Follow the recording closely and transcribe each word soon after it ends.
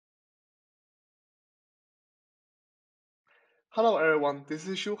Hello everyone, this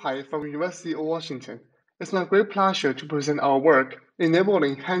is Xuhai from University of Washington. It's my great pleasure to present our work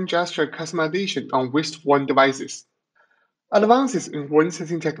enabling hand gesture customization on wrist-worn devices. Advances in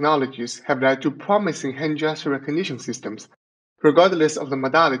voice-sensing technologies have led to promising hand gesture recognition systems. Regardless of the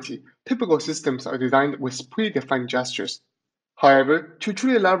modality, typical systems are designed with predefined gestures. However, to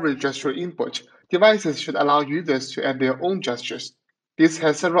truly leverage gesture input, devices should allow users to add their own gestures. This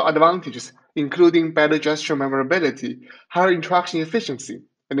has several advantages, including better gesture memorability, higher interaction efficiency,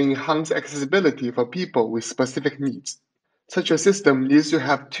 and enhanced accessibility for people with specific needs. Such a system needs to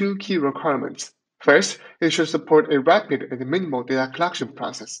have two key requirements. First, it should support a rapid and minimal data collection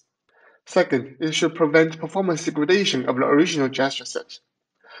process. Second, it should prevent performance degradation of the original gesture set.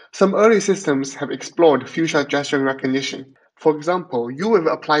 Some early systems have explored future gesture recognition. For example, you will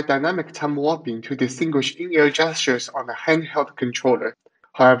apply dynamic time warping to distinguish in-air gestures on a handheld controller.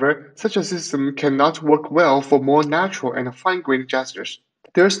 However, such a system cannot work well for more natural and fine-grained gestures.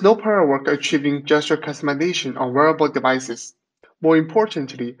 There is no prior work achieving gesture customization on wearable devices. More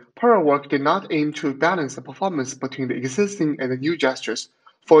importantly, prior work did not aim to balance the performance between the existing and the new gestures.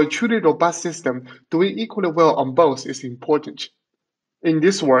 For a truly robust system, doing equally well on both is important. In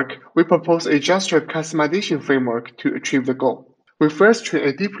this work, we propose a gesture customization framework to achieve the goal. We first train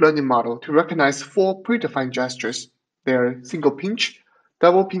a deep learning model to recognize four predefined gestures. They are single pinch,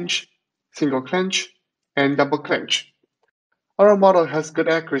 single clench, and double clench. Our model has good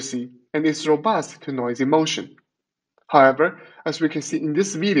accuracy and is robust to noisy motion. However, as we can see in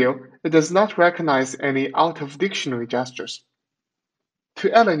this video, it does not recognize any out-of-dictionary gestures.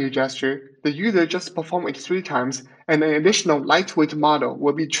 To add a new gesture, the user just performs it 3 times and an additional lightweight model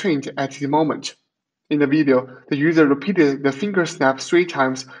will be trained at the moment. In the video, the user repeated the finger snap 3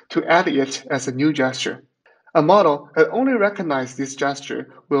 times to add it as a new gesture. A model that only recognizes this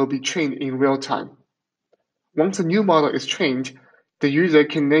gesture will be trained in real time. Once a new model is trained, the user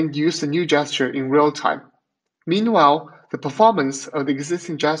can then use the new gesture in real time. Meanwhile, the performance of the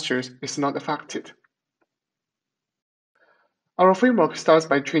existing gestures is not affected. Our framework starts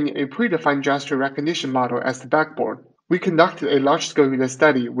by training a predefined gesture recognition model as the backbone. We conducted a large-scale user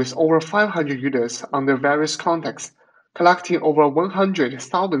study with over 500 users under various contexts, collecting over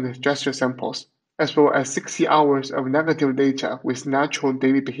 100,000 gesture samples, as well as 60 hours of negative data with natural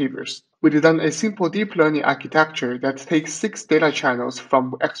daily behaviors. We designed a simple deep learning architecture that takes 6 data channels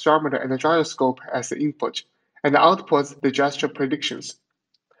from accelerometer and gyroscope as the input, and outputs the gesture predictions.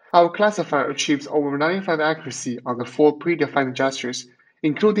 Our classifier achieves over 95% accuracy on the 4 predefined gestures,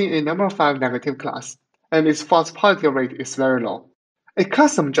 including a number 5 negative class, and its false positive rate is very low. A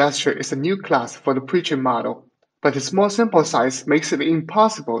custom gesture is a new class for the pre-trained model, but its more simple size makes it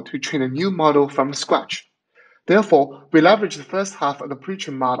impossible to train a new model from scratch. Therefore, we leverage the first half of the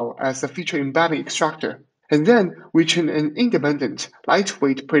pre-trained model as a feature embedding extractor, and then we train an independent,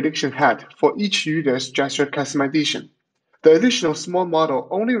 lightweight prediction head for each user's gesture customization. The additional small model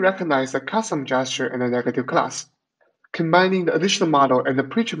only recognizes a custom gesture and a negative class. Combining the additional model and the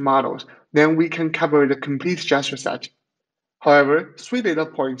pre-trained models, then we can cover the complete gesture set. However, 3 data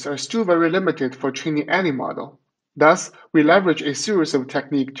points are still very limited for training any model. Thus, we leverage a series of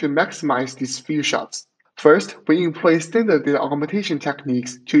techniques to maximize these few shots. First, we employ standard data augmentation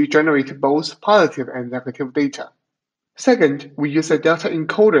techniques to generate both positive and negative data. Second, we use a delta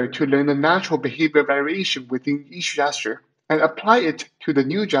encoder to learn the natural behavior variation within each gesture and apply it to the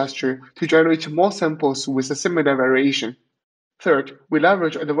new gesture to generate more samples with a similar variation. Third, we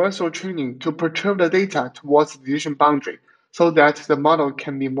leverage adversarial training to perturb the data towards the decision boundary so that the model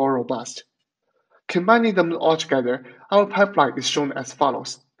can be more robust. Combining them all together, our pipeline is shown as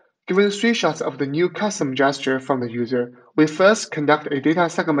follows. Given 3 shots of the new custom gesture from the user, we first conduct a data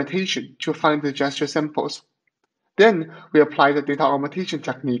segmentation to find the gesture samples. Then, we apply the data augmentation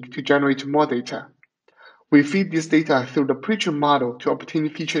technique to generate more data. We feed this data through the pre-trained model to obtain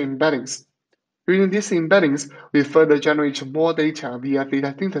feature embeddings. Using these embeddings, we further generate more data via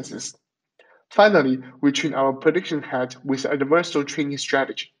data synthesis. Finally, we train our prediction head with adversarial training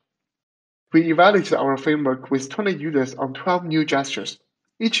strategy. We evaluated our framework with 20 users on 12 new gestures.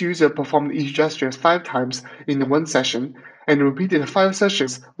 Each user performed each gesture 5 times in one session and repeated 5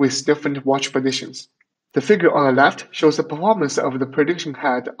 sessions with different watch positions. The figure on the left shows the performance of the prediction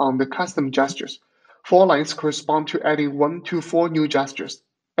head on the custom gestures. 4 lines correspond to adding 1 to 4 new gestures.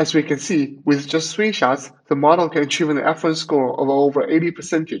 As we can see, with just 3 shots, the model can achieve an F1 score of over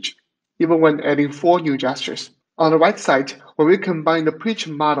 80%, even when adding 4 new gestures. On the right side, when we combine the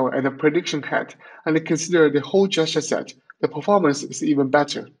pre-trained model and the prediction head and consider the whole gesture set, the performance is even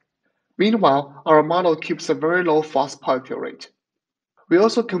better. Meanwhile, our model keeps a very low false positive rate. We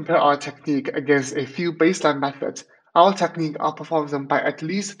also compare our technique against a few baseline methods, Our technique outperforms them by at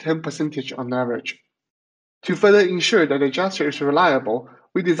least 10% on average. To further ensure that the gesture is reliable,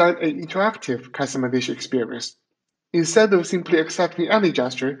 we designed an interactive customization experience. Instead of simply accepting any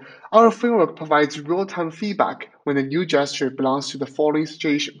gesture, our framework provides real-time feedback when a new gesture belongs to the following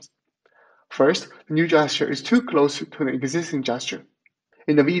situations. First, the new gesture is too close to an existing gesture.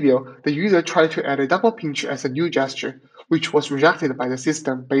 In the video, the user tried to add a double pinch as a new gesture, which was rejected by the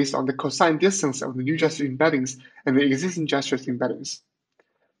system based on the cosine distance of the new gesture embeddings and the existing gesture's embeddings.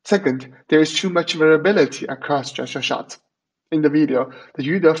 Second, there is too much variability across gesture shots. In the video, the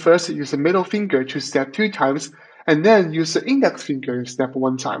user first used the middle finger to step 2 times and then used the index finger to step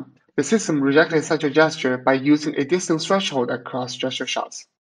 1 time. The system rejected such a gesture by using a distance threshold across gesture shots.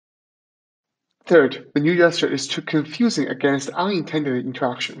 Third, the new gesture is too confusing against unintended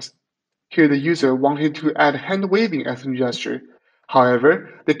interactions. Here the user wanted to add hand waving as a new gesture. However,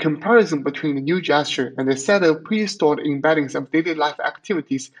 the comparison between the new gesture and the set of pre-stored embeddings of daily life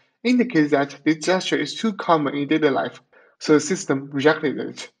activities indicates that this gesture is too common in daily life, so the system rejected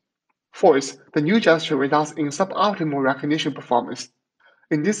it. Fourth, the new gesture results in suboptimal recognition performance.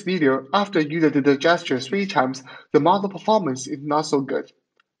 In this video, after a user did the gesture 3 times, the model performance is not so good.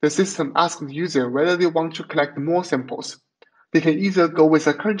 The system asks the user whether they want to collect more samples. They can either go with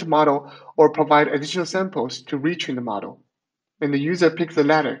the current model or provide additional samples to retrain the model. And the user picks the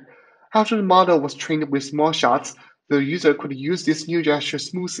latter. After the model was trained with more shots, the user could use this new gesture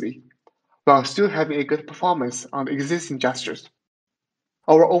smoothly, while still having a good performance on the existing gestures.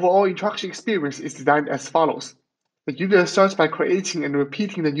 Our overall interaction experience is designed as follows. The user starts by creating and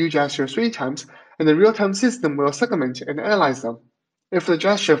repeating the new gesture 3 times, and the real-time system will segment and analyze them. If the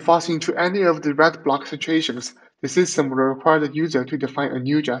gesture falls into any of the red block situations, the system will require the user to define a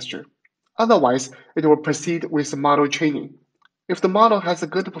new gesture. Otherwise, it will proceed with the model training. If the model has a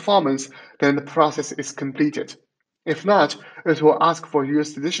good performance, then the process is completed. If not, it will ask for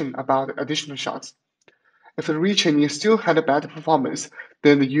user's decision about additional shots. If the retraining still had a bad performance,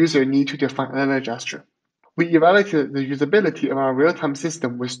 then the user needs to define another gesture. We evaluated the usability of our real-time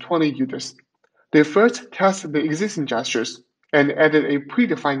system with 20 users. They first tested the existing gestures and added a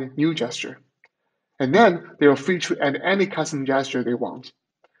predefined new gesture. And then they are free to add any custom gesture they want.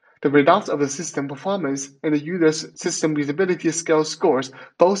 The results of the system performance and the user's system usability scale scores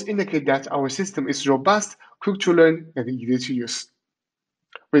both indicate that our system is robust, quick to learn, and easy to use.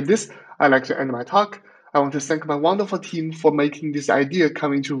 With this, I'd like to end my talk. I want to thank my wonderful team for making this idea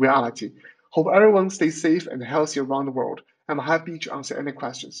come into reality. Hope everyone stays safe and healthy around the world. I'm happy to answer any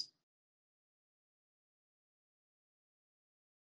questions.